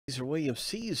These are William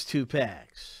C's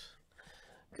 2-packs.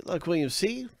 Good luck, William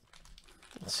C.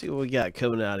 Let's see what we got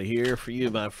coming out of here for you,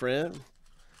 my friend.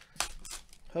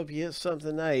 Hope you hit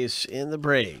something nice in the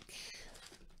break.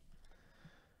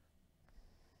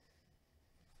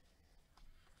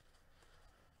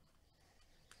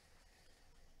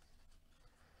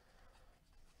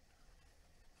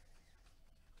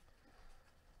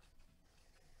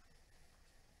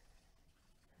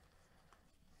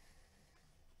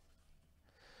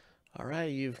 All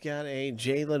right, you've got a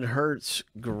Jalen Hurts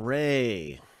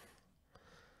gray.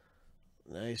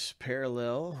 Nice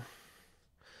parallel.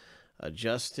 A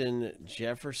Justin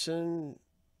Jefferson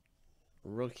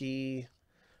rookie.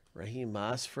 Raheem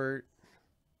Mostert.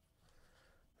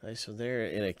 Nice one there.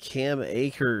 And a Cam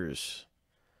Akers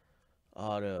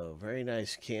auto. Very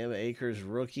nice Cam Akers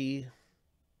rookie.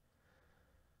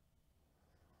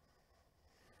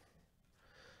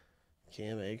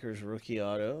 Cam Akers rookie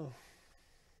auto.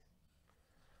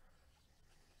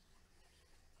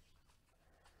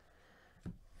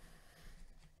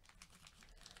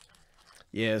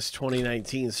 Yes,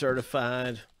 2019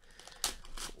 certified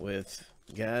with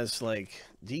guys like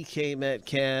DK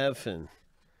Metcalf and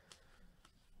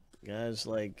guys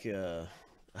like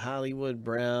Hollywood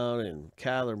Brown and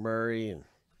Kyler Murray and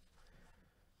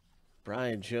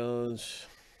Brian Jones,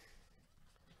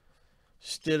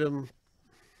 Stidham.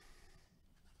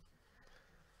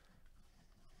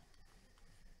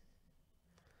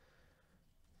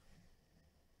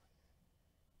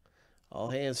 All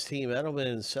Hands Team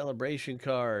Edelman celebration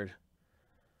card.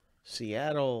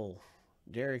 Seattle.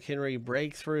 Derrick Henry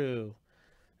breakthrough.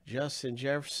 Justin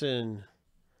Jefferson.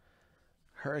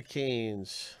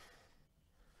 Hurricanes.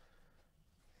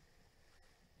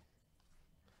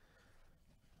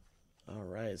 All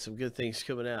right, some good things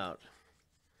coming out.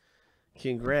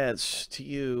 Congrats to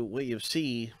you, William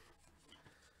C.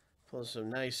 Pulling some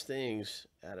nice things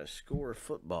out of Score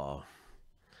Football.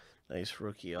 Nice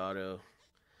rookie auto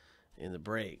in the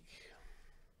break.